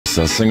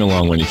So sing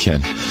along when you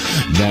can.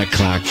 That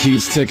clock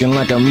keeps ticking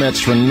like a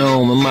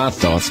metronome, and my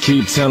thoughts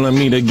keep telling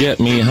me to get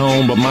me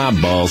home, but my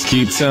balls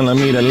keep telling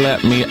me to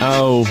let me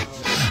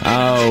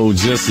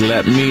just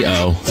let me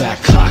That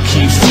clock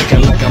keeps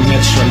ticking like a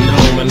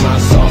metronome, and my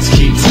thoughts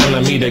keep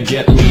telling me to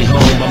get me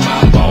home, but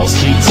my balls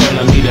keep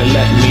telling me to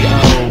let me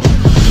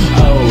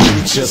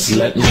just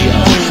let me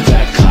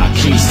That clock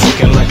keeps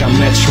ticking like a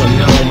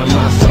metronome, and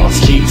my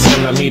thoughts keep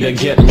telling me to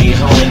get me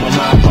home, but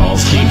my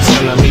balls keep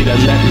telling me to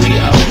let me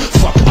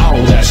Fuck all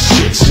that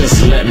shit,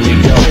 just let me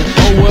go.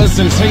 Owers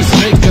and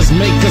tastemakers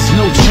make us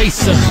no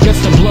chaser.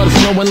 Gets the blood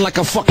flowing like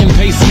a fucking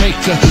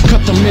pacemaker.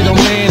 Cut the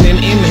middleman and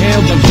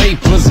inhale the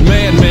vapors.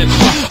 Madman,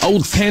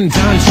 old 10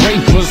 Don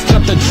Drapers.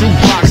 Cut the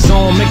jukebox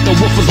on, make the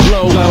woofers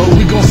blow.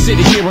 We gon'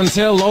 sit here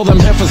until all them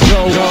heifers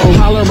go.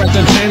 Holler at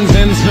the tens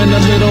and spend a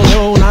little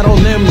dough. Not on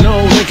them,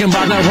 no, they can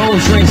buy their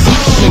own drinks.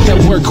 Make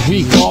that work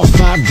week off,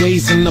 5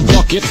 days in the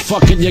bucket.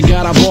 Fuck it, you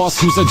got a boss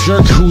who's a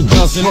jerk who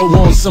doesn't. Throw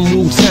on some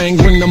Wu-Tang,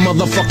 bring the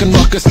motherfucking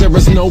ruckus. There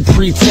is no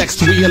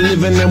pretext, we are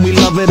living and we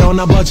love it on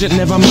a budget.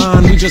 Never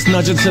mind, we just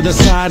nudge it to the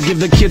side. Give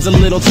the kids a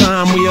little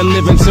time, we are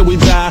living till we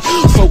die.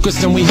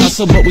 Focused and we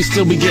hustle, but we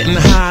still be getting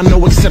high.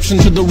 No exception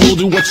to the rule,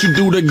 do what you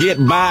do to get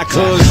by.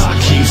 Cause the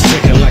clock keeps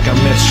ticking like a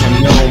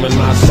metronome, and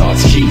my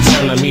thoughts keep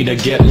telling me to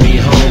get me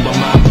home, but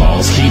my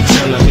balls keep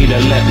telling me to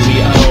let me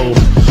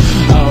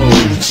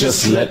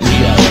just let me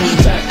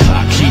That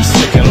clock keeps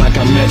ticking like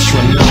a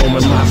metronome,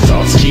 and my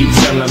thoughts keep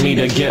telling me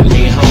to get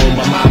me home,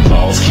 but my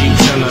balls keep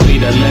telling me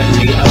to let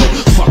me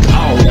Fuck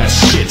all that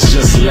shit,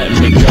 just let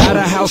me go. At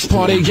a house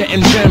party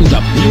getting jammed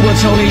up, you and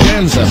Tony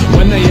Danza.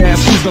 When they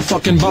ask who's the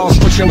fucking boss,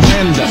 put your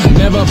hand up.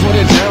 Never put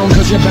it down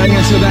cause you're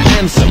banging to the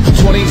anthem.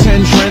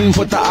 2010 trend,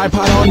 put the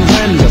iPod on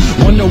random.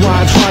 Wonder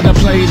why I tried to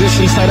play this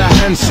instead of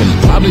Hanson.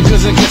 Probably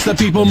cause it gets the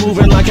people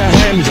moving like a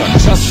handgun.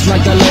 Just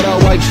like the little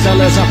white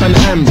fellas up in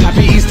Ham.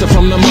 Happy Easter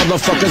from the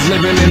motherfuckers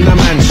living in the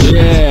mansion.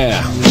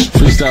 Yeah,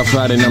 Freestyle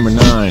Friday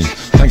 #9.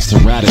 Thanks to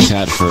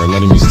Rat-a-Tat for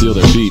letting me steal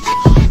their beat.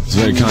 It's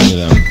very kind of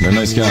them. They're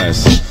nice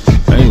guys.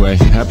 Anyway,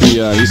 happy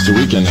Easter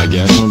weekend, I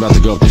guess. I'm about to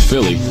go up to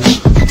Philly.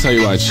 I'll tell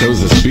you why I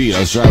chose this beat. I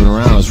was driving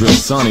around, it was real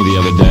sunny the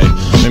other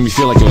day. Made me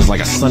feel like it was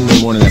like a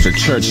Sunday morning after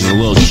church as a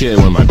little kid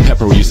when my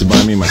pepper used to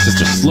buy me and my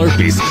sister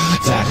Slurpees.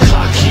 That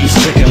clock keeps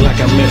ticking like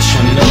a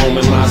metronome,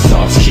 and my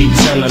thoughts keep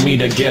telling me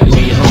to get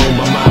me home,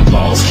 but my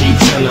balls keep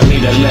telling me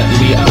to let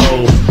me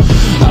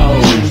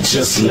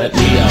just let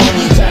me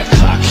That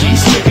clock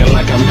keeps ticking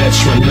like a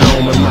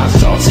metronome, and my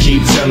thoughts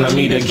keep telling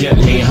me to get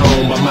me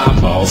home, but my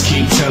balls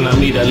keep telling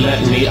me to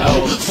let me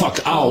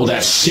Fuck all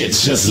that shit,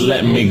 just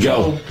let me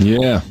go.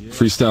 Yeah,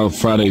 Freestyle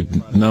Friday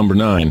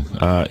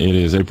 #9. It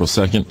is April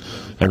 2nd.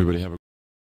 Everybody have a